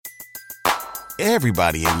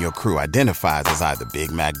Everybody in your crew identifies as either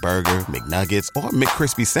Big Mac Burger, McNuggets, or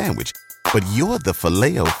McCrispy Sandwich. But you're the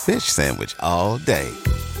Filet-O-Fish Sandwich all day.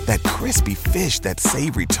 That crispy fish, that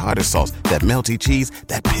savory tartar sauce, that melty cheese,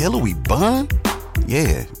 that pillowy bun.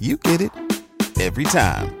 Yeah, you get it. Every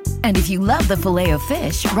time. And if you love the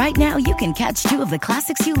Filet-O-Fish, right now you can catch two of the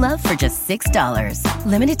classics you love for just $6.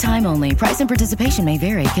 Limited time only. Price and participation may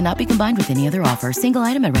vary. Cannot be combined with any other offer. Single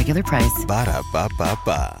item at regular price.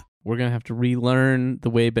 Ba-da-ba-ba-ba. We're going to have to relearn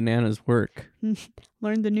the way bananas work.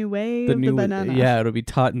 Learn the new way of the banana. Yeah, it'll be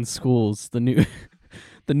taught in schools. The new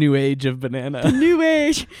the new age of banana. The new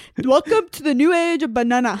age. Welcome to the new age of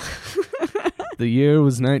banana. The year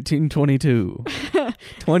was 1922.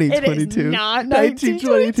 2022. It is not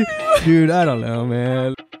 1922. Dude, I don't know,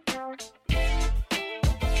 man.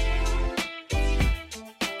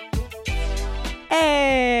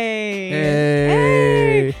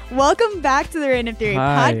 Hey. Welcome back to the Random Theory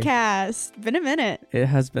Hi. podcast. Been a minute. It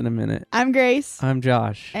has been a minute. I'm Grace. I'm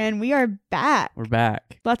Josh. And we are back. We're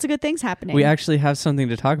back. Lots of good things happening. We actually have something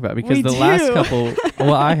to talk about because We the do. last couple,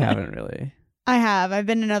 well, I haven't really. I have. I've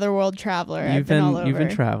been another world traveler. I've been all over. You've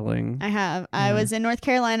been traveling. I have. I was in North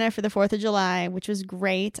Carolina for the 4th of July, which was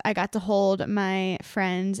great. I got to hold my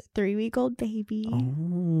friend's 3-week-old baby.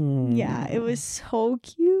 Oh. Yeah, it was so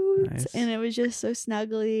cute. Nice. And it was just so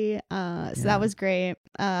snuggly. So that was great.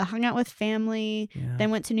 Hung out with family. Yeah.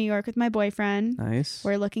 Then went to New York with my boyfriend. Nice.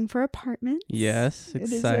 We're looking for apartments. Yes, It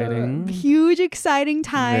is exciting. a huge, exciting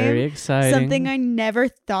time. Very exciting. Something I never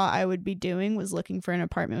thought I would be doing was looking for an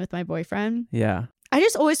apartment with my boyfriend. Yeah. I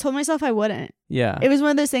just always told myself I wouldn't. Yeah. It was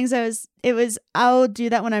one of those things I'll do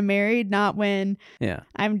that when I'm married, not when Yeah.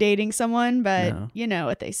 I'm dating someone. But No. you know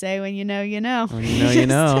what they say, when you know, you know. When you know, you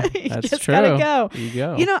know. You That's just true. gotta go. You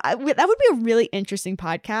go. You know, that would be a really interesting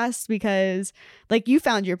podcast because, like, you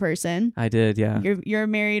found your person. I did, yeah. You're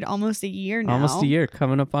married almost a year now. Almost a year,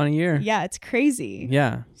 coming up on a year. Yeah, it's crazy.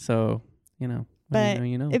 Yeah. So, you know, when But you know,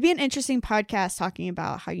 you know. it'd be an interesting podcast talking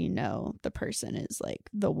about how you know the person is like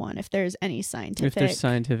the one. If there's any scientific, If there's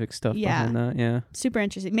scientific stuff behind that, yeah. super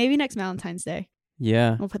interesting. Maybe next Valentine's Day.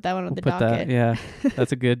 Yeah. We'll put that one on the We'll put docket. that, yeah.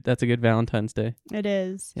 That's a good Valentine's Day. It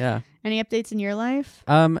is. Yeah. Any updates in your life?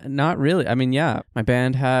 Not really. I mean, yeah. My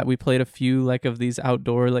band we played a few like of these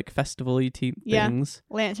outdoor like festival-y things.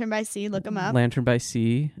 Lantern by Sea, look them up. Lantern by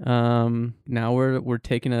Sea. Now we're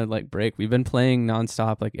taking a like break. We've been playing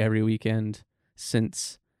nonstop like every weekend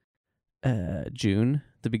since June,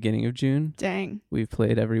 the beginning of June. Dang. We've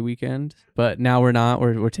played every weekend, but now we're not.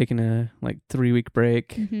 We're taking a like 3-week break,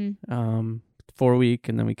 Mm-hmm. 4-week,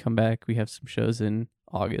 and then we come back. We have some shows in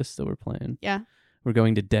August that we're playing. Yeah. We're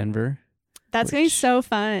going to Denver. That's going to be Which so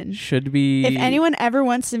fun. Should be. If anyone ever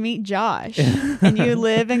wants to meet Josh and you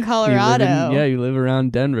live in Colorado. You live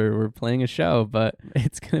around Denver. We're playing a show, but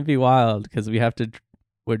it's going to be wild because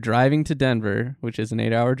we're driving to Denver, which is an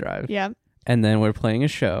 8-hour drive. Yep. And then we're playing a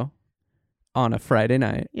show on a Friday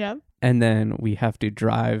night. Yep. And then we have to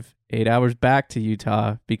drive 8 hours back to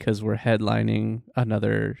Utah because we're headlining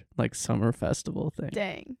another like summer festival thing.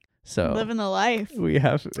 Dang. So Living the life. we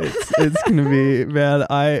have it's gonna be, man.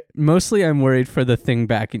 I'm worried for the thing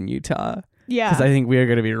back in Utah Yeah. because I think we are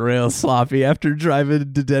gonna be real sloppy after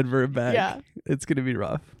driving to Denver and back. Yeah. It's gonna be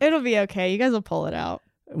rough. It'll be okay. You guys will pull it out.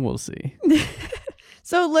 We'll see.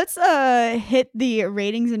 So let's hit the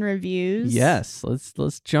ratings and reviews. Yes,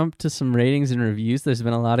 let's jump to some ratings and reviews. There's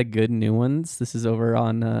been a lot of good new ones. This is over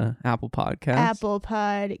on Apple Podcasts. Apple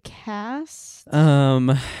Podcast.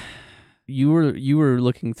 You were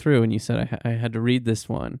looking through and you said I had to read this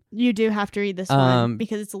one. You do have to read this one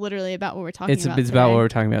because it's literally about what we're talking about. It's about what we're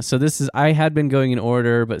talking about. So I had been going in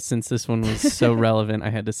order, but since this one was so relevant, I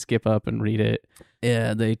had to skip up and read it.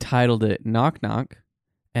 Yeah, they titled it Knock Knock,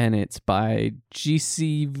 and it's by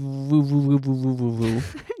GC.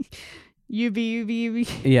 UB.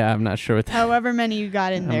 Yeah, I'm not sure what that. However many you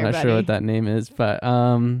got in there, I'm not buddy. sure what that name is, but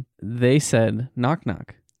they said knock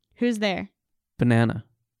knock. Who's there? Banana.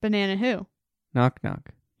 Banana who? Knock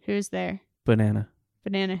knock. Who's there? Banana.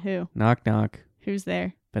 Banana who? Knock knock. Who's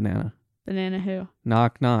there? Banana. Banana who?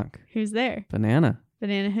 Knock knock. Who's there? Banana.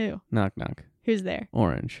 Banana who? Knock knock. Who's there?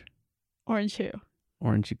 Orange. Orange who?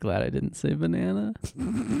 Orange, you glad I didn't say banana?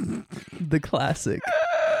 The classic.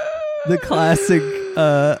 The classic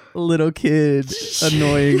little kid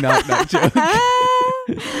annoying knock knock joke.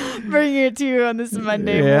 Bringing it to you on this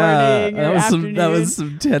Monday morning or afternoon. That was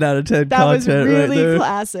some 10 out of 10 That was content really right there.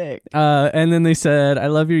 classic. And then they said, I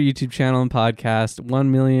love your YouTube channel and podcast.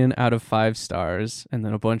 1 million out of 5 stars. And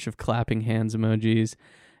then a bunch of clapping hands emojis.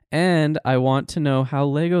 And I want to know how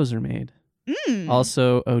Legos are made.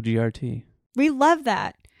 Also, OGRT. We love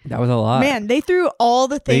that. That was a lot. Man, they threw all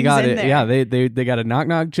the things They got in it. there. Yeah, they got a knock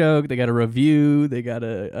knock joke. They got a review. They got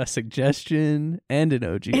a suggestion and an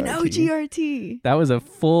OGRT. An OGRT. That was a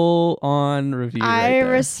full on review. I right there.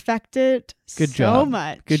 respect it Good so job.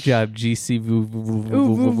 much. Good job, GC. Woo, woo, woo, woo,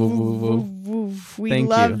 Ooh, woo, woo, woo, woo, woo, woo. woo, woo. We Thank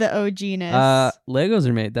love you. the OG-ness. Legos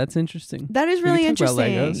are made. That's interesting. That is We really can talk about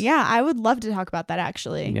interesting. Legos. Yeah, I would love to talk about that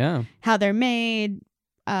actually. Yeah. How they're made.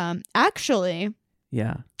 Actually,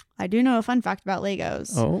 Yeah. I do know a fun fact about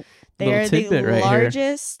Legos. Oh, they little are the tidbit right here.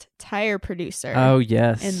 largest tire producer Oh,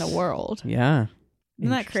 yes. in the world. Yeah.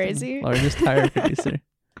 Isn't that Interesting. crazy? Largest tire producer.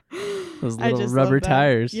 Those I little just rubber love that.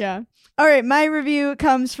 tires. Yeah. All right, my review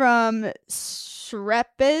comes from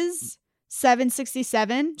Shrepes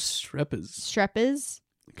 767. Shrepes.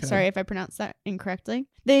 Okay. Sorry if I pronounced that incorrectly.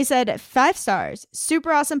 They said 5 stars.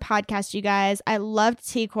 Super awesome podcast, you guys. I loved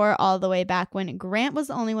T-Core all the way back when Grant was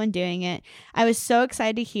the only one doing it. I was so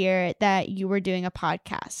excited to hear that you were doing a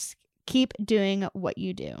podcast. Keep doing what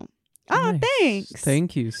you do. Oh, Nice. thanks.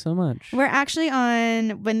 Thank you so much. We're actually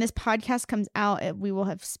on, when this podcast comes out, we will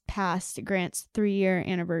have passed Grant's 3-year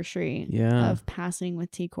anniversary Yeah. of passing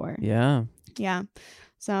with T-Core. Yeah. Yeah.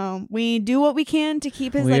 So we do what we can to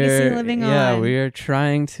keep his legacy living on. Yeah, we are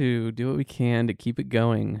trying to do what we can to keep it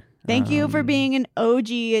going. Thank you for being an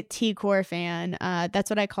OG T-Core fan.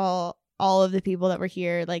 That's what I call all of the people that were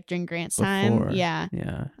here like during Grant's time. Before. Yeah.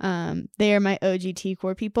 Yeah. They are my OG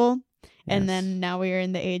T-Core people. And Yes. then now we are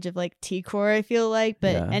in the age of like T-Core, I feel like.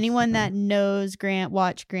 But Yes, anyone yeah. that knows Grant,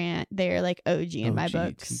 watch Grant, they're like OG in my OG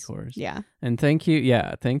books. T-Cores. Yeah. And thank you.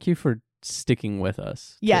 Yeah. Thank you for sticking with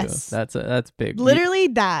us. too. Yes. That's big. Literally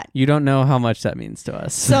that. You don't know how much that means to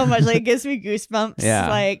us. So much. Like, it gives me goosebumps. Yeah.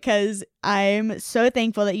 Like, because I'm so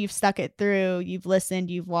thankful that you've stuck it through. You've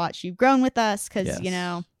listened, you've watched, you've grown with us. Because, Yes. you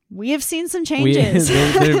know, we have seen some We- changes.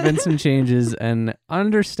 there have been some changes, and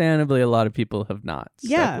understandably, a lot of people have not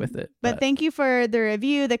stuck Yeah, with it. But thank you for the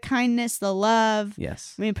review, the kindness, the love.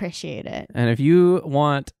 yes. We appreciate it. And if you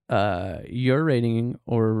want your rating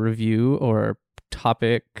or review or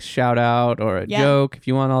topic shout out or a Yeah. joke, if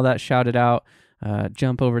you want all that shouted out,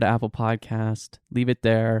 jump over to Apple Podcast, leave it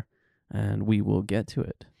there, and we will get to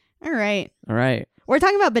it. All right. All right. We're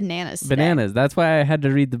talking about bananas. today. Bananas. That's why I had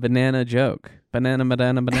to read the banana joke.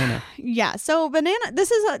 Banana. Yeah. So banana.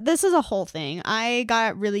 This is a whole thing. I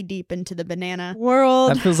got really deep into the banana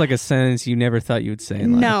world. That feels like a sentence you never thought you would say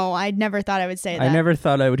in life. No, I never thought I would say that. I never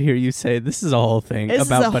thought I would hear you say this is a whole thing This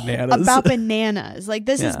about is a bananas. About bananas. Like,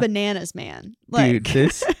 this is Yeah. bananas, man. Like, Dude,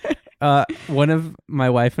 this one of my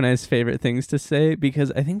wife and I's favorite things to say,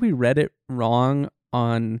 because I think we read it wrong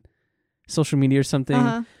on social media or something.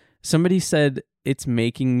 uh-huh. Somebody said it's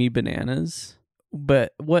making me bananas,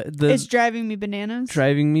 but what the It's driving me bananas.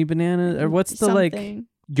 driving me bananas, or what's the like Something.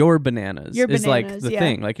 your bananas Your is like bananas, the yeah.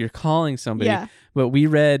 thing, like you're calling somebody. Yeah. But we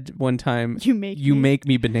read one time You make you me. make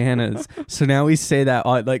me bananas. So now we say that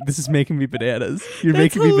like this is making me bananas. You're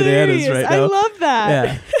That's making me bananas hilarious. right now. I love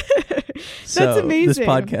that. So That's amazing. This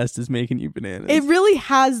podcast is making you bananas. It really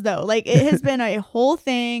has, though. Like, it has been a whole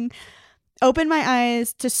thing. Opened my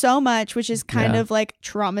eyes to so much, which is kind Yeah. of like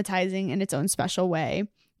traumatizing in its own special way.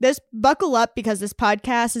 Buckle up, because this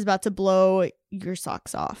podcast is about to blow your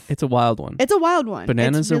socks off. It's a wild one. It's a wild one.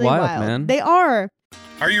 Bananas It's are really wild, man. They are.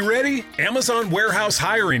 Are you ready? Amazon Warehouse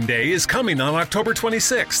Hiring Day is coming on October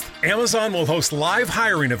 26th. Amazon will host live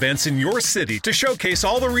hiring events in your city to showcase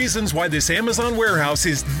all the reasons why this Amazon warehouse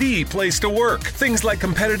is the place to work. Things like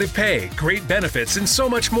competitive pay, great benefits, and so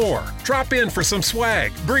much more. Drop in for some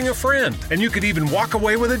swag, bring a friend, and you could even walk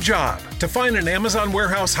away with a job. To find an Amazon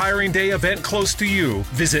Warehouse Hiring Day event close to you,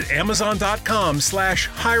 visit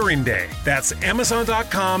amazon.com/hiring day. That's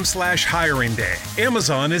amazon.com/hiring day.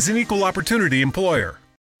 Amazon is an equal opportunity employer.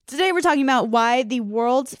 Today we're talking about why the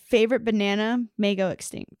world's favorite banana may go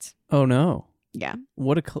extinct. Oh no. Yeah.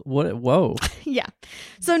 Whoa. Yeah.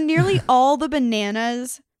 So nearly all the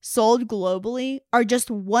bananas sold globally are just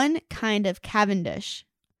one kind of Cavendish,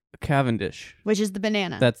 Cavendish. which is the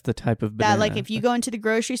banana. That's the type of banana. That, like, if you go into the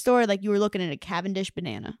grocery store, like, you were looking at a Cavendish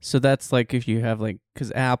banana. So that's like if you have like,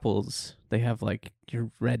 because apples, they have like your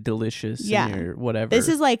Red Delicious Yeah. and your whatever. This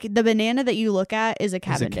is like the banana that you look at is a Is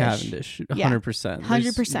Cavendish. a Cavendish. Yeah. 100%.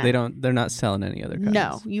 100%. They're not selling any other kinds.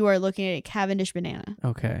 No, you are looking at a Cavendish banana.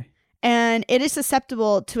 Okay. And it is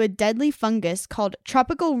susceptible to a deadly fungus called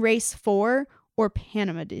tropical race 4 or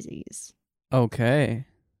Panama disease. Okay.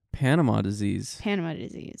 Panama disease. Panama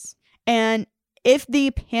disease. And if the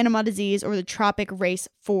Panama disease or the tropic race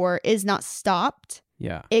 4 is not stopped,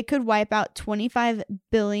 Yeah. it could wipe out $25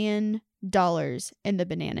 billion in the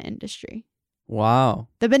banana industry. Wow.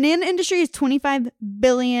 The banana industry is $25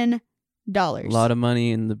 billion. A lot of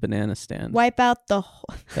money in the banana stand. Wipe out the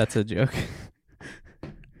whole. That's a joke.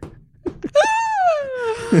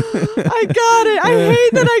 I got it. I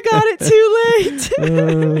hate that I got it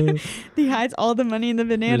too late. He hides all the money in the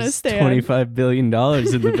banana There's stand. $25 billion in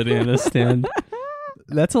the banana stand.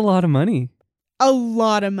 That's a lot of money. A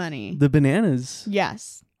lot of money. The bananas.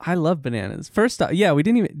 Yes. I love bananas. First off, yeah, we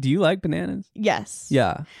didn't even. Do you like bananas? Yes.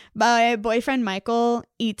 Yeah. My boyfriend Michael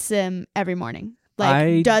eats them every morning.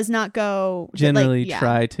 I Does not go. Generally yeah,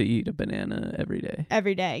 try to eat a banana every day.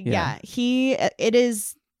 every day. Yeah. Yeah. It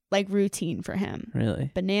is like routine for him.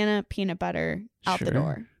 Really? Banana, peanut butter, out the Sure.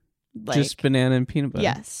 door. Like, Just banana and peanut butter?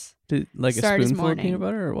 yes. Like Start a his spoonful of morning. peanut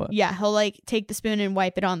butter or what? Yeah, he'll like take the spoon and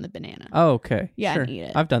wipe it on the banana. Oh, okay. Yeah, sure. and eat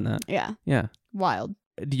it. I've done that. Yeah. Yeah. Wild.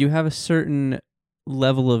 Do you have a certain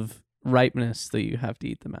level of ripeness that you have to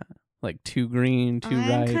eat them at? Like too green, too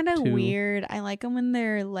ripe? I'm kind of too... weird. I like them when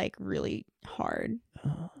they're like really hard.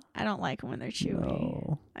 I don't like them when they're chewy.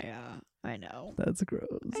 No, I know. that's gross.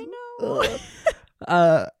 I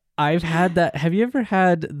know. I've had that. Have you ever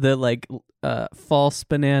had the like false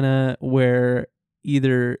banana where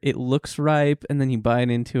either it looks ripe and then you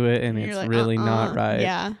bite into it and You're it's like, really not ripe,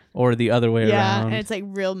 Yeah. or the other way Yeah. around? And it's like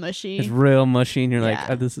real mushy. It's real mushy and you're Yeah. like,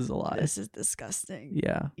 oh, this is a lie. This is disgusting.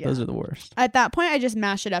 Yeah, Yeah. those are the worst. At that point, I just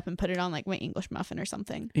mash it up and put it on like my English muffin or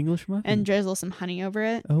something English muffin? and drizzle some honey over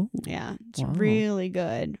it. oh, Yeah. It's Wow. really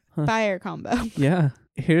good. Huh. Fire combo. yeah.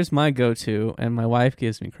 Here's my go-to, and my wife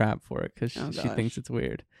gives me crap for it because Oh, she gosh. thinks it's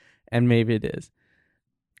weird. And maybe it is.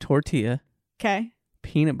 Tortilla, Okay.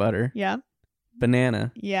 peanut butter, Yeah.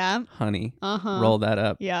 banana, Yeah. honey. Uh-huh. Roll that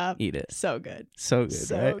up. Yeah. Eat it. So good. So good,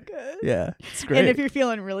 So right? good. Yeah, it's great. And if you're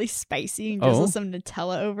feeling really spicy, you can drizzle Oh. some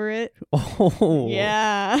Nutella over it. oh,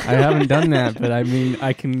 Yeah. I haven't done that, but I mean,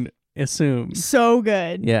 I can assume. So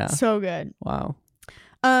good. Yeah. So good. Wow.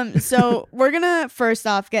 So we're gonna first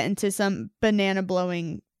off get into some banana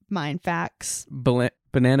blowing mind facts.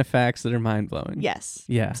 Banana facts that are mind blowing. Yes.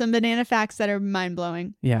 Yeah. Some banana facts that are mind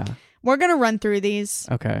blowing. Yeah. We're gonna run through these.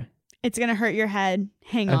 Okay. It's gonna hurt your head.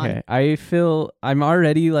 Hang on. Okay. I feel I'm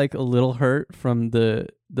already like a little hurt from the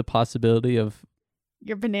possibility of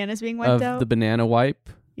Your bananas being wiped out. the banana wipe,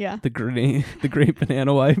 Yeah. the great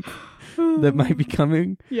banana wipe that might be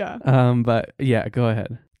coming. Yeah. But yeah, go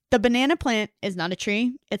ahead. The banana plant is not a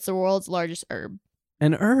tree. It's the world's largest herb.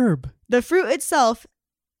 An herb. The fruit itself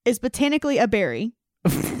is botanically a berry.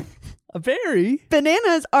 A berry.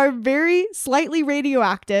 Bananas are very slightly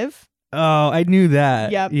radioactive. Oh, I knew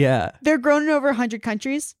that. Yep. Yeah. They're grown in over 100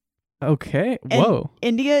 countries. Okay. And Whoa.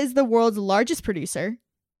 India is the world's largest producer.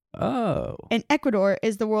 Oh. And Ecuador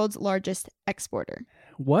is the world's largest exporter.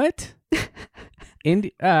 What?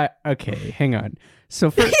 Okay, hang on.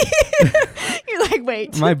 So for You're like,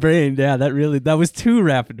 wait. my brain, yeah, that was too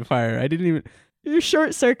rapid fire. I didn't even. You're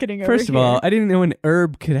short circuiting over First of here. all, I didn't know an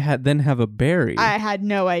herb could then have a berry. I had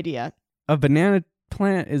no idea. A banana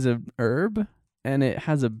plant is a herb, and it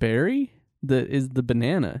has a berry that is the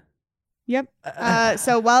banana. Yep.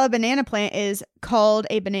 So while a banana plant is called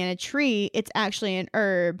a banana tree, it's actually an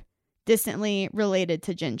herb distantly related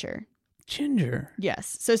to ginger. Ginger.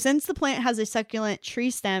 Yes. So since the plant has a succulent tree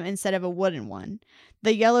stem instead of a wooden one,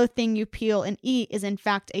 the yellow thing you peel and eat is in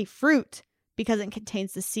fact a fruit because it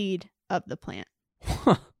contains the seed of the plant.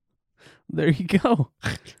 There you go.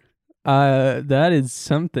 That is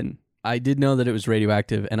something. I did know that it was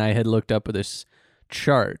radioactive, and I had looked up this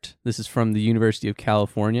chart. This is from the University of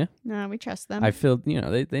California. No, we trust them. I feel,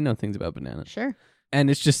 they know things about bananas. Sure. And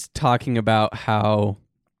it's just talking about how,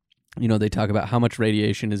 they talk about how much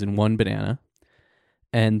radiation is in one banana.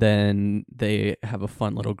 And then they have a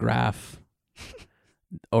fun little graph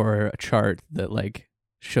or a chart that like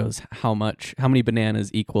shows how many bananas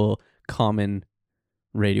equal common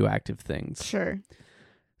radioactive things. Sure.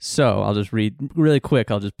 So I'll just read really quick.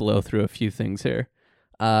 I'll just blow through a few things here.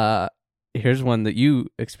 Here's one that you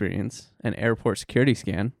experience, an airport security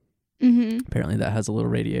scan. Mm-hmm. Apparently that has a little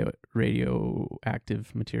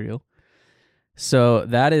radioactive material. So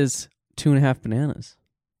that is 2.5 bananas.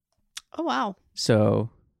 Oh, wow. So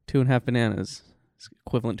 2.5 bananas is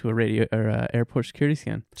equivalent to a airport security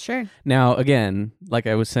scan. Sure. Now, again, like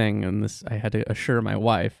I was saying in this, I had to assure my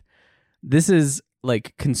wife, this is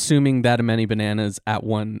like consuming that many bananas at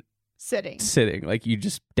one sitting. Like you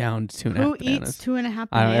just downed 2.5 Who bananas. eats 2.5 bananas?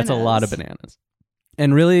 I don't know, that's a lot of bananas.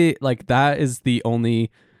 And really, like that is the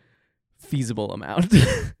only feasible amount.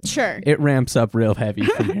 Sure. It ramps up real heavy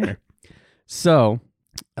from here. So,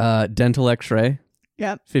 dental x-ray,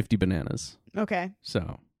 Yep. 50 bananas. Okay.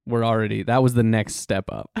 So that was the next step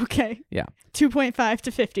up. Okay. Yeah. 2.5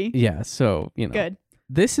 to 50. Yeah. So, Good.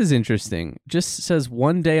 This is interesting. Just says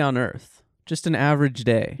 1 day on Earth, just an average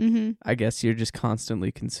day, Mm-hmm. I guess you're just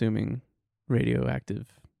constantly consuming radioactive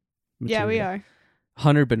material. Yeah, we are.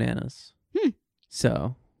 100 bananas.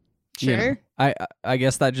 So, you know, Sure. I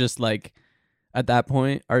guess that just like at that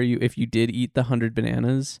point, if you did eat the 100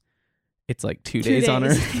 bananas, it's like 2 days on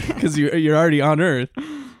days. Earth because you're already on Earth.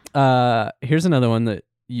 Here's another one that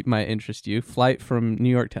might interest you. Flight from New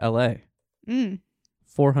York to LA.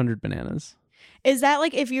 400 bananas. Is that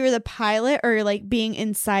like if you were the pilot or like being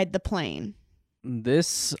inside the plane?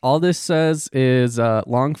 All this says is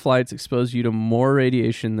long flights expose you to more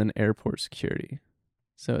radiation than airport security.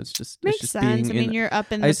 So it's just Makes it's just sense. I being mean, you're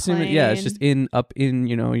up in the I assume plane. it's just up in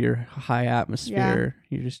your high atmosphere.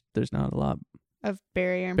 There's not a lot of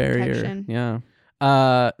barrier and barrier. protection. Yeah.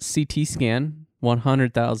 CT scan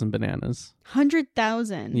 100,000 bananas.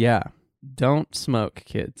 100,000. Yeah. Don't smoke,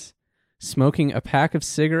 kids. Smoking a pack of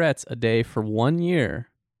cigarettes a day for 1 year.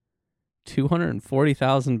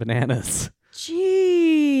 240,000 bananas.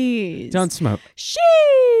 Jeez. Don't smoke.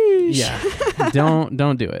 Sheesh. Yeah.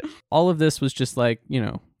 don't do it. All of this was just like,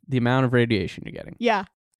 the amount of radiation you're getting. Yeah.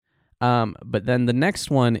 But then the next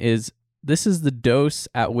one is this is the dose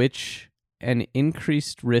at which an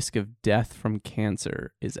increased risk of death from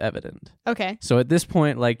cancer is evident. Okay. So at this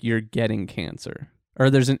point, like you're getting cancer or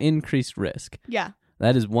there's an increased risk. Yeah.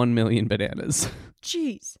 That is 1 million bananas.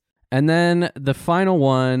 Jeez. And then the final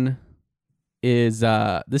one is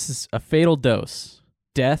this is a fatal dose.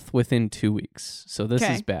 Death within 2 weeks. So this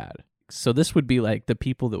Okay. is bad. So this would be like the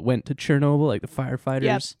people that went to Chernobyl, like the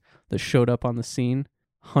firefighters that showed up on the scene.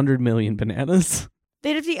 100 million bananas.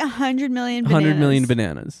 They'd have to eat 100 million bananas. 100 million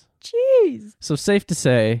bananas. Jeez. So safe to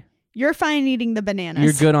say, You're fine eating the bananas.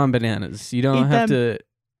 you're good on bananas. You don't Eat have them. to.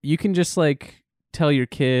 You can just like tell your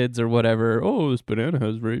kids or whatever. Oh, this banana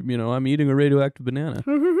has, I'm eating a radioactive banana.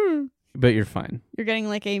 But you're fine. You're getting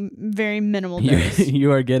like a very minimal You, dose.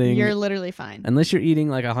 you are getting. You're literally fine. Unless you're eating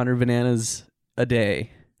like 100 bananas a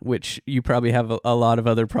day, which you probably have a lot of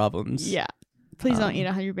other problems. Yeah. Please don't eat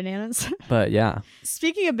 100 bananas. But yeah.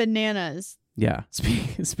 Speaking of bananas, Yeah.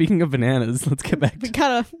 Speaking of bananas, let's get back we to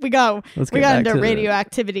got let's get back into to the-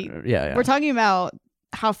 radioactivity. Yeah. We're talking about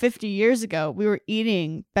how 50 years ago we were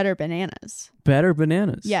eating better bananas. Better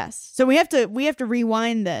bananas. Yes. So we have to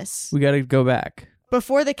rewind this. We got to go back.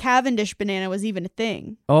 Before the Cavendish banana was even a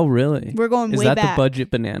thing. Oh, really? We're going Is way that back. the budget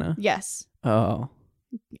banana? Yes. Oh.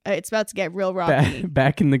 It's about to get real rocky.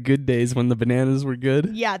 Back in the good days when the bananas were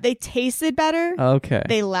good? Yeah, they tasted better. Okay.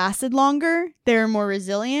 They lasted longer. They were more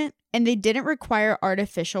resilient. And they didn't require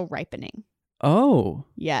artificial ripening. Oh.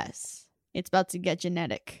 Yes. It's about to get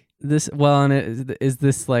genetic. And is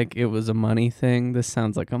this like it was a money thing? This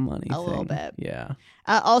sounds like a money thing. A little bit. Yeah.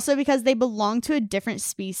 Also because they belong to a different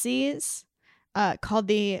species called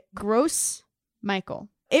the Gross Michael.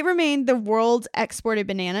 It remained the world's exported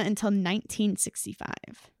banana until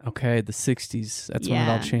 1965. Okay, the 60s. That's when it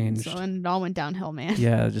all changed. So it all went downhill, man.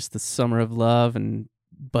 Yeah, just the summer of love and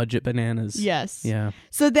budget bananas. Yes. Yeah.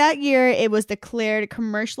 So that year, it was declared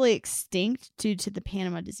commercially extinct due to the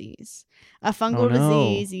Panama disease, a fungal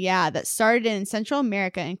disease, that started in Central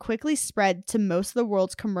America and quickly spread to most of the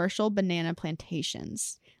world's commercial banana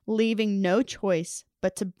plantations, leaving no choice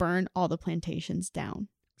but to burn all the plantations down.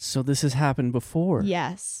 So this has happened before.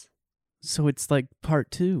 Yes. So it's like part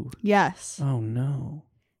 2. Yes. Oh no.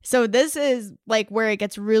 So this is like where it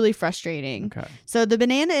gets really frustrating. Okay. So the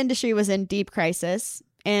banana industry was in deep crisis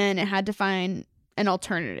and it had to find an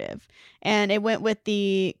alternative. And it went with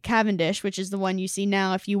the Cavendish, which is the one you see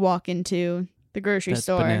now if you walk into the grocery That's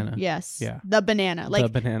store. banana. Yes. Yeah. The banana. Like the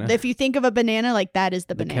banana. if you think of a banana, like that is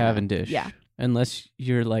the The banana. Cavendish. Yeah. Unless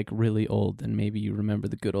you're like really old and maybe you remember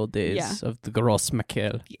the good old days Yeah. of the Gross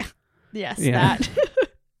Michael. Yes, Yeah. that.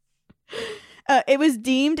 It was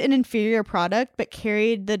deemed an inferior product, but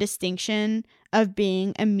carried the distinction of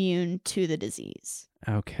being immune to the disease.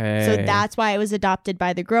 Okay. So that's why it was adopted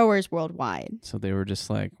by the growers worldwide. So they were just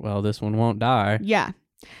like, well, this one won't die. Yeah.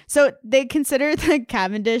 So they consider the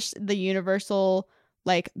Cavendish the universal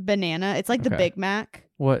like banana. It's like the Okay. Big Mac.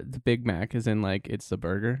 What, the Big Mac is in like it's the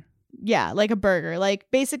burger? Yeah, like a burger. Like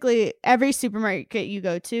basically every supermarket you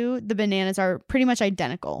go to, the bananas are pretty much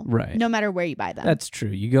identical. Right. No matter where you buy them. That's true.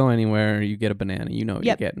 You go anywhere, you get a banana, you know what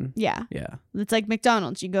Yep. you're getting. Yeah. Yeah. It's like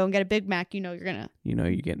McDonald's. You go and get a Big Mac, you know you're gonna You know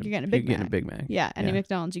you're getting a Big Mac. a Big Mac. Yeah, any Yeah.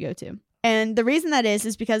 McDonald's you go to. And the reason that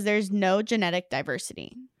is because there's no genetic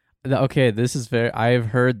diversity. Okay, this is I've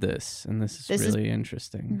heard this, and this This is really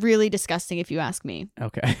interesting. Really disgusting if you ask me.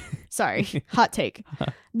 Okay. Sorry. Hot take.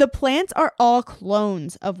 The plants are all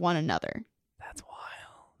clones of one another. That's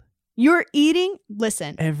wild. You're eating,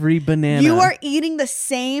 listen, Every banana. you are eating the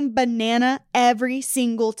same banana every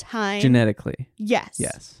single time. genetically. Yes.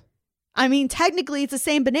 Yes. I mean, technically, it's the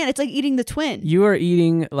same banana. It's like eating the twin. You are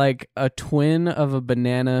eating like a twin of a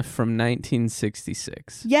banana from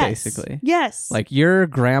 1966, Yes. basically. Yes. Like your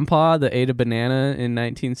grandpa that ate a banana in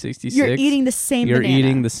 1966. You're eating the same You're banana.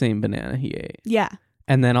 eating the same banana he ate. Yeah.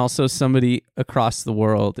 And then also somebody across the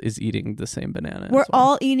world is eating the same banana. We're as well.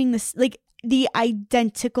 all eating this, like the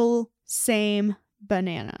identical same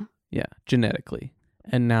banana. Yeah, genetically.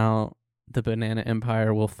 And now the banana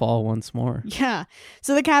empire will fall once more. Yeah.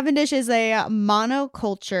 So the Cavendish is a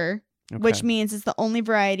monoculture, which Okay. means it's the only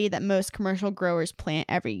variety that most commercial growers plant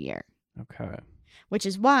every year, Okay. which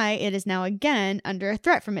is why it is now again under a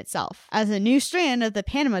threat from itself, as a new strand of the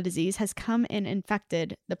Panama disease has come and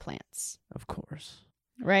infected the plants. Of course.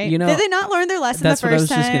 Right? You know, Did they not learn their lesson That's the what I was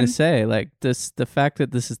first time? just going to say. Like the fact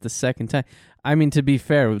that this is the second time. I mean, to be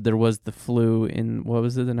fair, there was the flu in, what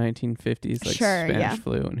was it, the 1950s? Like Sure, Spanish yeah.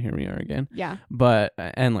 flu, and here we are again. Yeah. But,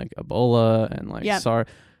 and like Ebola and like Yep. SARS.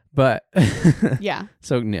 But, Yeah.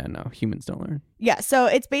 so yeah, no, humans don't learn. Yeah, so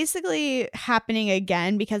it's basically happening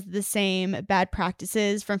again because of the same bad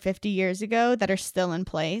practices from 50 years ago that are still in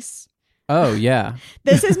place. Oh, yeah.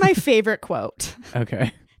 This is my favorite quote.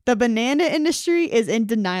 Okay. The banana industry is in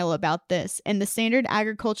denial about this, and the standard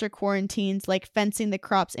agriculture quarantines like fencing the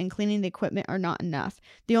crops and cleaning the equipment are not enough.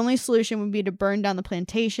 The only solution would be to burn down the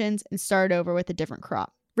plantations and start over with a different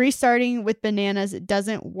crop. Restarting with bananas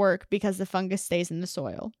doesn't work because the fungus stays in the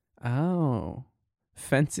soil. Oh.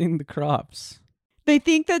 Fencing the crops. They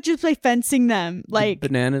think that just by fencing them, like,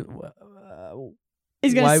 Banana.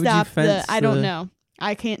 is going why to would you stop the... fence I don't the- know.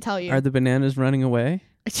 I can't tell you. Are the bananas running away?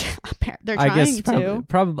 They're I trying guess to.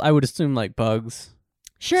 probably. I would assume like bugs.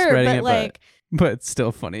 Sure, spreading but it, like, but it's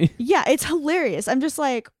still funny. yeah, it's hilarious. I'm just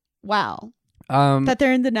like, wow, That that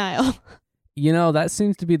they're in denial. you know, that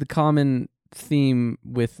seems to be the common theme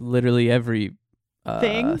with literally every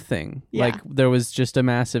thing. Yeah. Like there was just a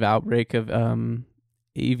massive outbreak of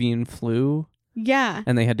avian flu, Yeah.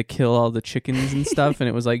 and they had to kill all the chickens and stuff. And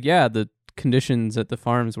it was like, yeah, the conditions at the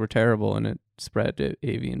farms were terrible, and it spread to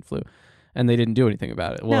avian flu, and they didn't do anything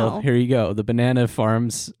about it. Well, No. here you go. The banana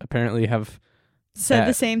farms apparently have Said the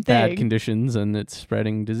bad- same bad thing. conditions, and it's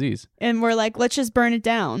spreading disease. And we're like, let's just burn it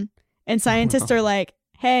down. And scientists are like,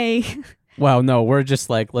 hey, Well, no, we're just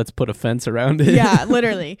like, let's put a fence around it. yeah,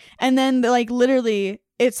 literally. And then like literally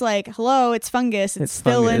it's like, hello, it's fungus. It's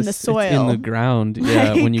still in the fungus. soil. It's in the ground.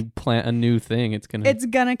 Yeah, when Like- you plant a new thing, it's gonna. It's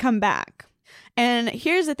gonna come back. And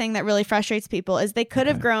here's the thing that really frustrates people is they could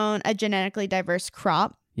have Okay. grown a genetically diverse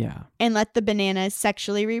crop yeah. and let the bananas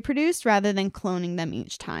sexually reproduce rather than cloning them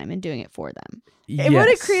each time and doing it for them. It would have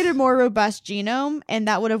Yes. created a more robust genome, and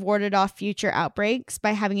that would have warded off future outbreaks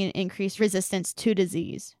by having an increased resistance to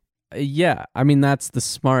disease. Yeah, I mean that's the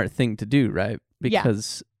smart thing to do, right? Yeah.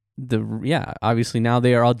 Because obviously now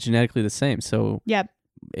they are all genetically the same. So Yep,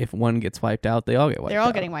 if one gets wiped out, they all get wiped out. they're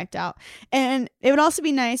all getting wiped out. And it would also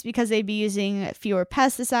be nice because they'd be using fewer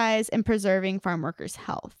pesticides and preserving farm workers'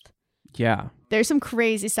 health. Yeah, There's some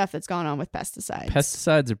crazy stuff that's gone on with pesticides.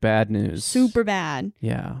 pesticides are bad news. Super bad.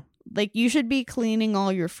 Yeah, Like, you should be cleaning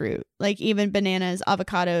all your fruit, like even bananas,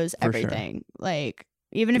 avocados, For sure. everything. Like,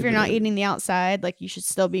 even if Give you're it not a- eating the outside, like, you should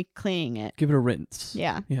still be cleaning it. give it a rinse.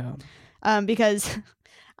 Yeah. Yeah. Because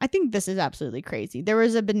I think this is absolutely crazy. There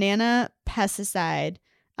was a banana pesticide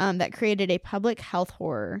that created a public health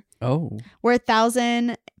horror Oh. where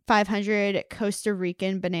 1,500 Costa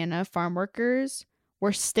Rican banana farm workers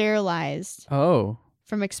were sterilized Oh.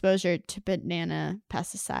 from exposure to banana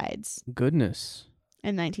pesticides Goodness.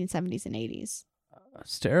 in 1970s and 80s.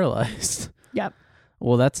 Sterilized. Yep.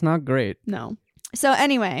 Well, that's not great. No. So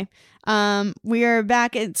anyway, we are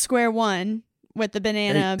back at square one with the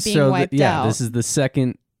banana being So wiped yeah, out. this is the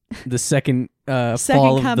second Second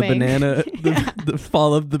fall of coming. the banana, Yeah. the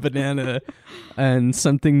fall of the banana, and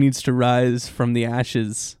something needs to rise from the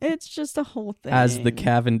ashes, It's just a whole thing. as the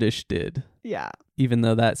Cavendish did. Yeah. Even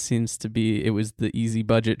though that seems to be, it was the easy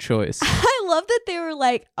budget choice. I love that they were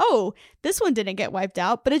like, oh, this one didn't get wiped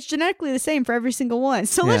out, but it's genetically the same for every single one.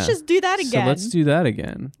 So let's Yeah. just do that again. So let's do that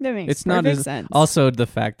again. That makes It's not perfect as sense. also the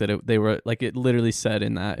fact that they were like, it literally said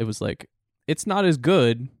in that, it was like, it's not as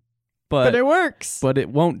good, but it works. but it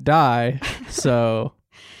won't die. So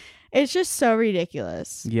It's just so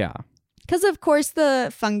ridiculous. yeah, Because, of course,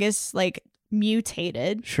 the fungus like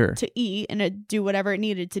mutated sure. to eat and to do whatever it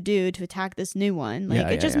needed to do to attack this new one. Like, Yeah,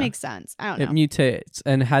 it yeah, just yeah. makes sense. I don't It know. mutates,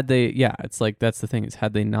 and had they, it's like that's the thing is,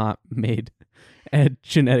 had they not made a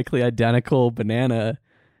genetically identical banana,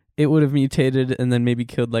 it would have mutated and then maybe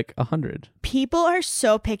killed like 100. People are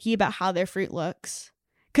so picky about how their fruit looks.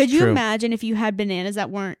 Could you True. imagine if you had bananas that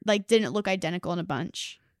weren't like didn't look identical in a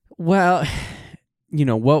bunch? Well,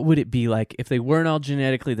 what would it be like if they weren't all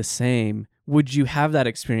genetically the same? Would you have that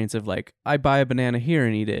experience of like, I buy a banana here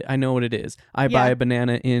and eat it. I know what it is. I buy a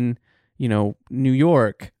banana in, New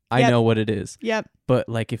York. I know what it is. Yep. But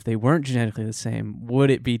like, if they weren't genetically the same, would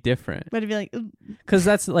it be different? Would it be like, because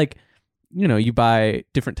that's like, you buy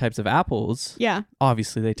different types of apples. Yeah.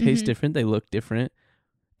 Obviously, they taste different. They look different.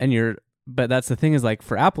 But that's the thing is like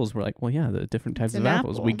for apples, we're like, well, yeah, the different types of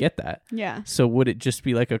apples. apple. We get that. Yeah. So would it just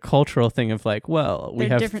be like a cultural thing of like, well, we They're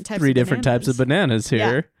have different types three of different types of bananas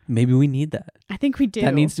here. Yeah. Maybe we need that. I think we do.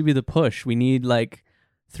 That needs to be the push. We need like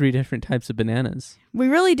 3 different types of bananas. We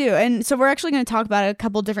really do. And so we're actually going to talk about a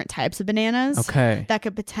couple different types of bananas. Okay. That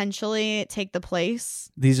could potentially take the place.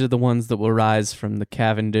 These are the ones that will rise from the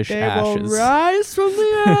Cavendish They ashes. will rise from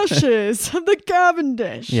the ashes of the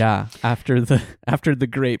Cavendish. Yeah, after the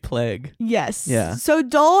Great Plague. Yes. Yeah. So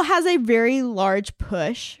Dole has a very large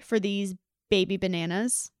push for these baby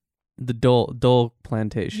bananas. The Dole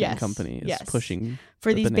Plantation Yes, Company is yes. pushing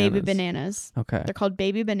For the these baby bananas. bananas. Okay. They're called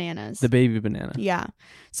baby bananas. The baby banana. Yeah.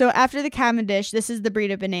 So after the Cavendish, this is the breed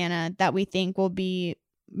of banana that we think will be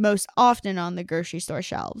most often on the grocery store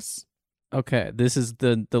shelves. Okay, this is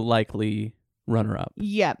the likely runner-up.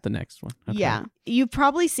 Yep. The next one. Okay. Yeah. You've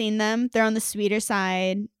probably seen them. They're on the sweeter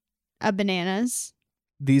side of bananas.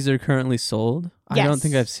 These are currently sold? I Yes. don't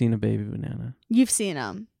think I've seen a baby banana. You've seen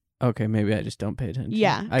them. Okay, maybe I just don't pay attention.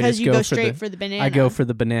 Yeah. I Because just you go for straight the, for the banana. I go for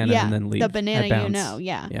the banana yeah, and then leave. the banana I bounce.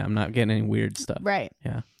 Yeah. Yeah, I'm not getting any weird stuff. Right.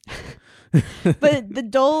 Yeah. But the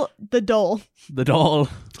Dole The doll.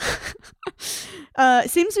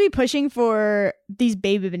 seems to be pushing for these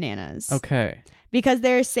baby bananas. Okay. Because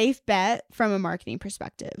they're a safe bet from a marketing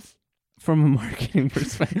perspective. From a marketing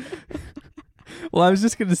perspective. Well, I was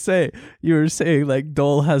just gonna say, you were saying like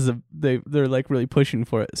Dole has they're like really pushing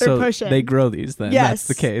for it. They're so pushing. They grow these then. Yes, That's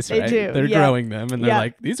the case, they right? do. They're Yeah. growing them and they're Yeah.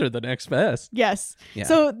 like, these are the next best. Yes. Yeah.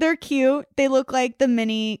 So they're cute. They look like the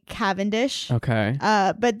mini Cavendish. Okay.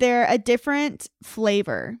 But they're a different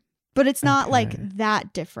flavor. But it's not Okay. like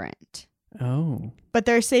that different. Oh. But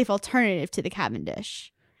they're a safe alternative to the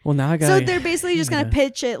Cavendish. Well, now I got. So they're basically just gonna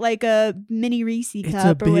pitch it like a mini Reese It's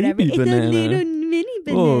cup a or whatever. baby banana. It's a little mini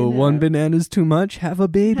banana. Oh, one banana's too much. Have a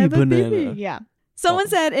baby Have a banana. baby. Yeah. Someone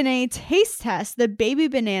said in a taste test, the baby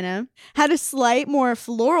banana had a slight more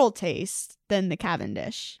floral taste than the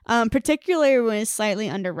Cavendish, particularly when it's slightly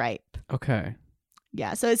underripe. Okay.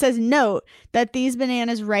 Yeah. So it says, note that these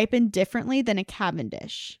bananas ripen differently than a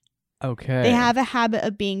Cavendish. Okay. They have a habit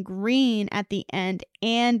of being green at the end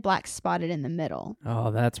and black spotted in the middle. Oh,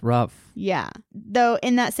 that's rough. Yeah. Though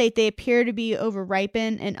in that state, they appear to be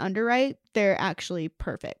overripened and underripe, they're actually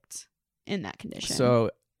perfect in that condition. So,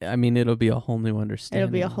 I mean, it'll be a whole new understanding.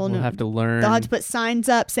 It'll be a whole We'll new- have to learn. they'll have to put signs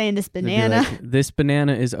up saying this They'll be banana, like, this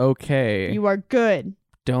banana is okay. you are good.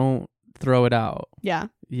 Don't throw it out. Yeah.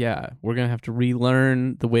 Yeah, we're gonna have to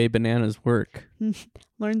relearn the way bananas work.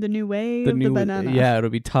 Learn the new way of the banana. Yeah, it'll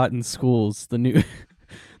be taught in schools. The new,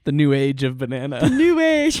 the new age of The banana. new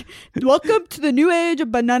age. Welcome to the new age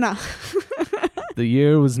of banana. The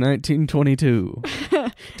year was 1922.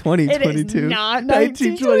 2022. It is not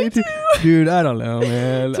 1922. Dude, I don't know,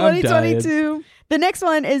 man. I'm dying. 2022. The next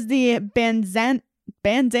one is the bandana.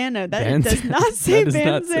 That does not say That does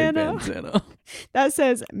not say Banzano. Banzano. That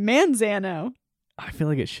says Manzano. I feel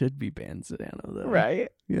like it should be Banzano, though. Right.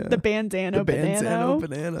 Yeah. The Banzano The banana.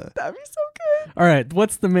 banana. That'd be so good. All right,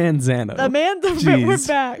 what's the Manzano? We're Jeez.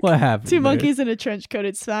 back. What happened? Two there? monkeys in a trench coat.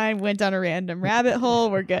 It's fine. Went down a random rabbit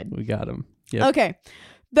hole. We're good. We got him. Yep. Okay.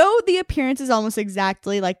 Though the appearance is almost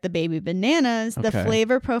exactly like the baby bananas, the Okay.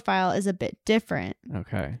 flavor profile is a bit different.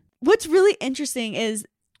 Okay. What's really interesting is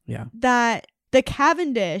Yeah. that the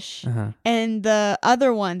Cavendish Uh-huh. and the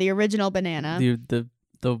other one, the original banana, The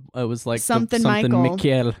it was like Something something Michael.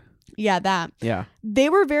 Michael. yeah, that, Yeah. they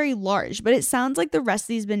were very large, but it sounds like the rest of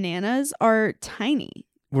these bananas are tiny.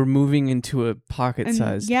 We're moving into a pocket And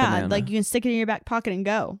sized yeah, banana. like you can stick it in your back pocket and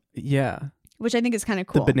go, yeah. which I think is kind of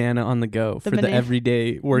cool. The banana on the go for the banana-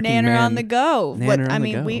 everyday working Banana man. on the go. Nanner I on the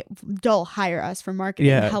mean, go. we don't hire us for marketing.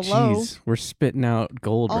 Yeah. Hello, Jeez, we're spitting out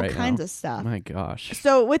gold all right kinds now. of stuff. My gosh.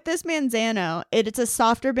 So with this Manzano, it's a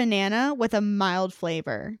softer banana with a mild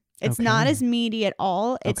flavor. It's not Okay. as meaty at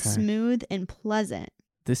all. It's Okay. smooth and pleasant.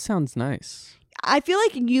 This sounds nice. I feel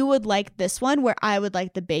like you would like this one where I would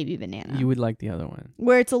like the baby banana. You would like the other one.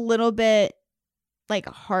 Where it's a little bit like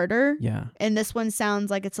harder. Yeah. And this one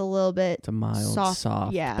sounds like it's a little bit It's a mild,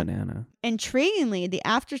 soft yeah. banana. Intriguingly, the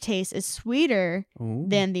aftertaste is sweeter Ooh.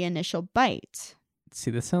 than the initial bite.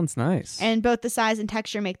 See, this sounds nice. And both the size and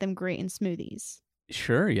texture make them great in smoothies.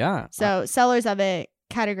 Sure, yeah. So sellers of it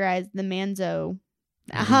categorize the Manzo.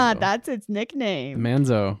 Manzo. That's its nickname.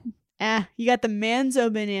 Manzo. You got the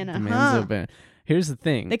Manzo banana. The Manzo huh? banana. Here's the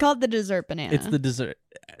thing. They call it the dessert banana. It's the dessert.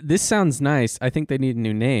 This sounds nice. I think they need a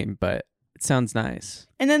new name, but it sounds nice.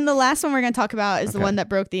 And then the last one we're going to talk about is the Okay. one that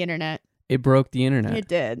broke the internet. It broke the internet. It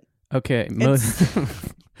did. Okay.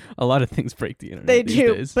 A lot of things break the internet. They these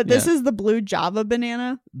do. days. But this Yeah. is the blue Java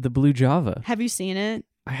banana. the blue Java. Have you seen it?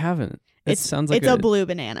 I haven't. It sounds like it's a blue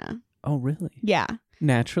banana. Oh, really? Yeah.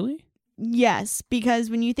 Naturally? Yes, because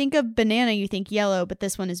when you think of banana, you think yellow, but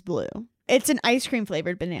this one is blue. It's an ice cream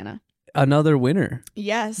flavored banana. Another winner.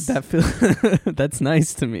 Yes. That's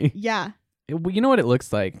nice to me. Yeah. You know what it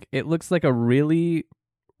looks like? It looks like a really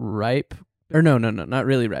ripe, or no, not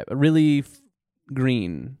really ripe, a really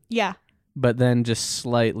green, Yeah. but then just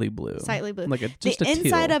slightly blue. Slightly blue. Like just the a teal.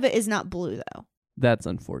 inside of it is not blue, though. That's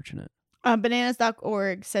unfortunate.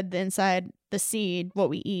 Bananas.org said the inside, the seed, what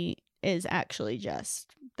we eat, is actually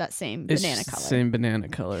just that same It's banana just the color. same banana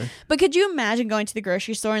color. But could you imagine going to the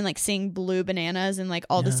grocery store and like seeing blue bananas and like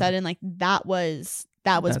all of a Yeah. sudden like that was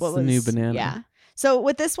That's what the was new banana. Yeah. So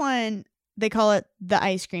with this one, they call it the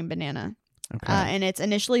ice cream banana. Okay. And it's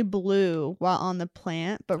initially blue while on the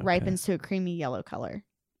plant, but Okay. ripens to a creamy yellow color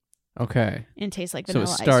okay. and tastes like So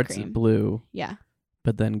vanilla it starts ice cream. at blue, Yeah.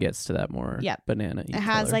 but then gets to that more Yep. banana. It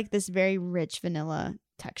has like this very rich vanilla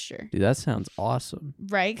texture. Dude, that sounds awesome.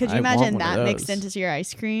 Right? Could you I want imagine one of that mixed those. into your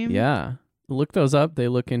ice cream? Yeah. Look those up. They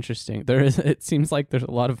look interesting. There is. It seems like there's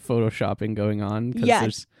a lot of photoshopping going on because Yeah.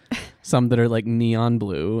 there's some that are like neon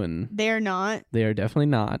blue, and They're not. they are definitely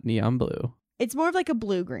not neon blue. It's more of like a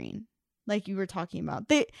blue green, like you were talking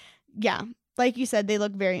about. Yeah, like you said, they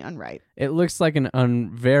look very unripe, It looks like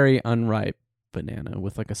an very unripe banana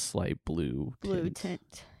with like a slight blue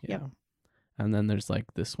tint. Yeah. Yep, And then there's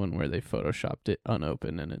like this one where they photoshopped it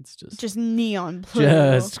unopened, and it's just neon blue.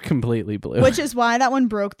 just completely blue. Which is why that one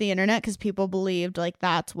broke the internet because people believed like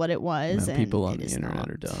that's what it was. No, and people on it the is internet not.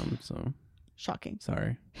 are dumb. So Shocking.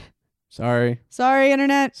 sorry. Sorry,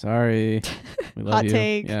 internet. We love Hot you.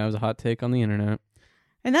 take. Yeah, it was a hot take on the internet.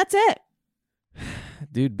 And that's it.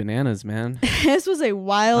 Dude, bananas, man. This was a I am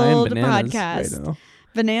wild bananas podcast. right now.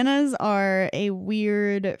 Bananas are a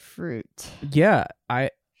weird fruit. Yeah, I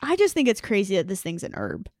just think it's crazy that this thing's an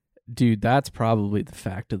herb. dude, that's probably the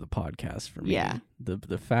fact of the podcast for me. Yeah.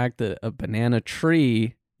 The fact that a banana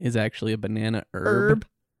tree is actually a banana herb.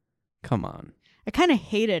 Come on. I kind of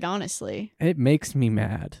hate it, honestly. It makes me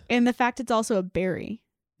mad. And the fact it's also a berry.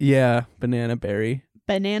 Yeah, banana berry.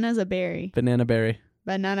 Banana's a berry. Banana berry.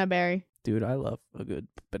 Banana berry. Dude, I love a good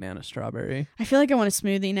banana strawberry. I feel like I want a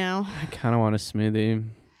smoothie now. I kind of want a smoothie,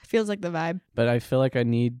 Feels like the vibe. but I feel like I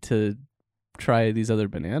need to try these other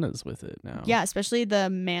bananas with it now. Yeah, especially the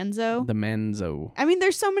manzo. The Manzo. I mean,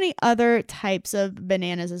 there's so many other types of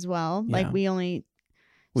bananas as well. Yeah. Like we only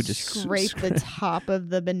We just scrape the top of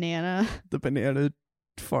the banana. the banana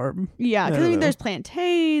farm. Yeah, I because I don't mean, know. there's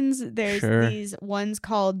plantains. There's Sure. these ones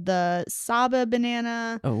called the Saba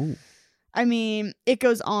banana. Oh, I mean, it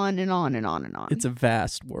goes on and on and on and on. it's a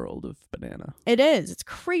vast world of banana. It is. It's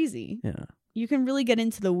crazy. Yeah. You can really get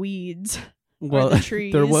into the weeds. Well, the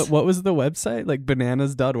trees. what was the website? Like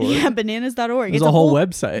bananas.org? Yeah, bananas.org. There's a whole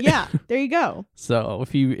website. Yeah, there you go. So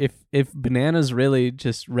if bananas really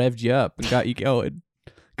just revved you up and got you going,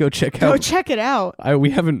 go check Go out. check it out.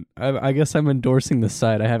 I guess I'm endorsing the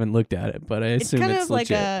site. I haven't looked at it, but I It's assume kind it's of like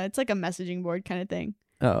legit. it's like a messaging board kind of thing.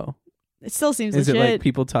 Oh, It still seems is legit. it like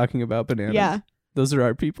people talking about bananas? Yeah. Those are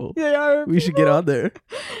our people. They are. We should get on there.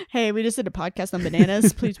 Hey, we just did a podcast on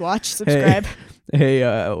bananas. Please watch, subscribe. Hey,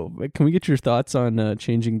 can we get your thoughts on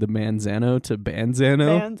changing the Manzano to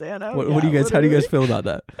Banzano? Banzano. What do you guys? How do you guys feel about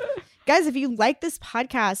that? Guys, if you like this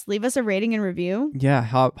podcast, leave us a rating and review. Yeah,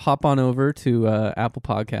 hop on over to Apple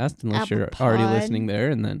Podcast unless Apple you're already Pod. listening there,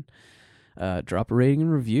 and then drop a rating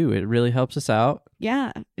and review. It really helps us out.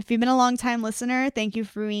 Yeah. If you've been a long time listener, thank you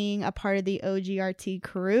for being a part of the OGRT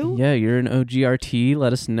crew. Yeah, you're an OGRT.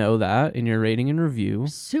 Let us know that in your rating and review.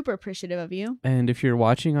 Super appreciative of you. And if you're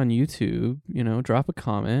watching on YouTube, drop a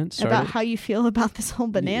comment. About how you feel about this whole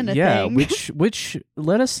banana yeah, thing. which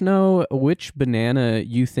let us know which banana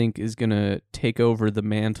you think is gonna take over the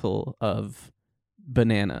mantle of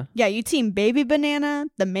banana. Yeah, you team baby banana,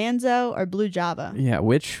 the manzo, or blue java. Yeah,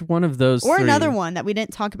 which one of those Or three? another one that we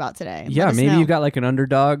didn't talk about today. Yeah, Let us maybe know. you got like an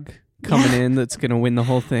underdog coming in that's gonna win the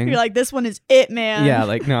whole thing. You're like, this one is it, man. Yeah,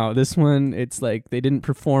 like no, this one it's like they didn't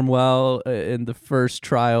perform well in the first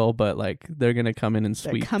trial, but like they're gonna come in and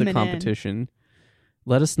They're sweep coming the in. competition.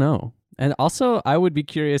 Let us know, and also I would be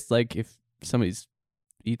curious, like if somebody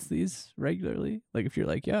eats these regularly, like if you're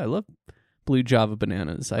like, yeah, I love blue Java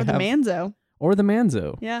bananas, Or the manzo. or the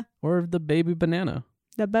Manzo, Yeah. or the baby banana.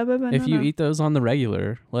 The baby banana. If you eat those on the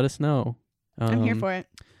regular, let us know. I'm here for it.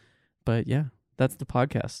 But yeah, that's the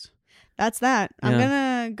podcast. That's that. I'm Yeah.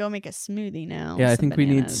 gonna go make a smoothie now. Yeah, I with think we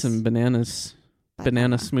need some bananas.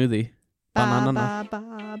 Banana smoothie. Banana.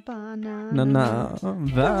 Banana. Na na.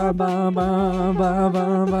 Ba ba ba ba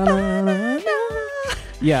ba banana.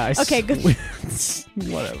 Yeah. Okay, good.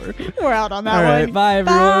 Whatever. We're out on that All right. one. Bye,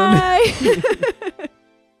 everyone. Bye.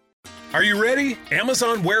 Are you ready?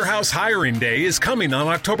 Amazon Warehouse Hiring Day is coming on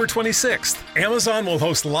October 26th. Amazon will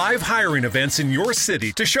host live hiring events in your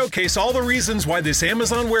city to showcase all the reasons why this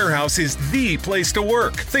Amazon warehouse is the place to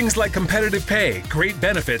work. Things like competitive pay, great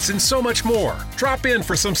benefits, and so much more. Drop in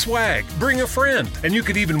for some swag, bring a friend, and you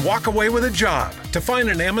could even walk away with a job. To find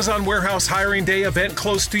an Amazon Warehouse Hiring Day event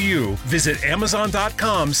close to you, visit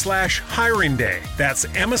amazon.com/hiring day. That's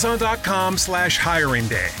amazon.com/hiring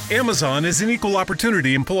day. Amazon is an equal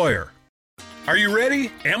opportunity employer. Are you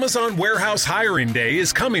ready? Amazon Warehouse Hiring Day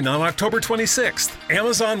is coming on October 26th.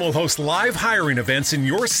 Amazon will host live hiring events in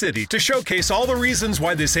your city to showcase all the reasons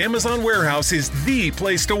why this Amazon warehouse is the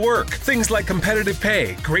place to work. Things like competitive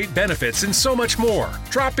pay, great benefits, and so much more.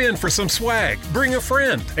 Drop in for some swag, bring a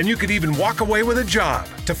friend, and you could even walk away with a job.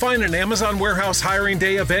 To find an Amazon Warehouse Hiring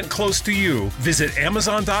Day event close to you, visit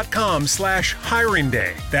amazon.com/hiring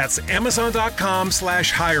day. That's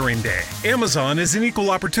amazon.com/hiring day. Amazon is an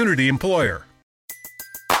equal opportunity employer.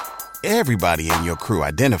 Everybody in your crew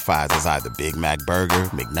identifies as either Big Mac Burger,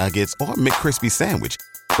 McNuggets, or McCrispy Sandwich.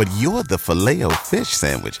 But you're the Filet-O-Fish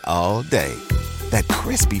Sandwich all day. That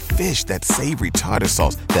crispy fish, that savory tartar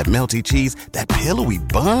sauce, that melty cheese, that pillowy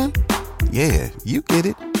bun. Yeah, you get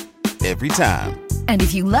it. Every time. And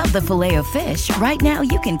if you love the Filet-O-Fish, right now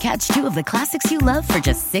you can catch two of the classics you love for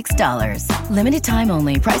just $6. Limited time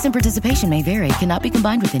only. Price and participation may vary. Cannot be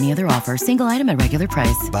combined with any other offer. Single item at regular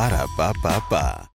price. Ba-da-ba-ba-ba.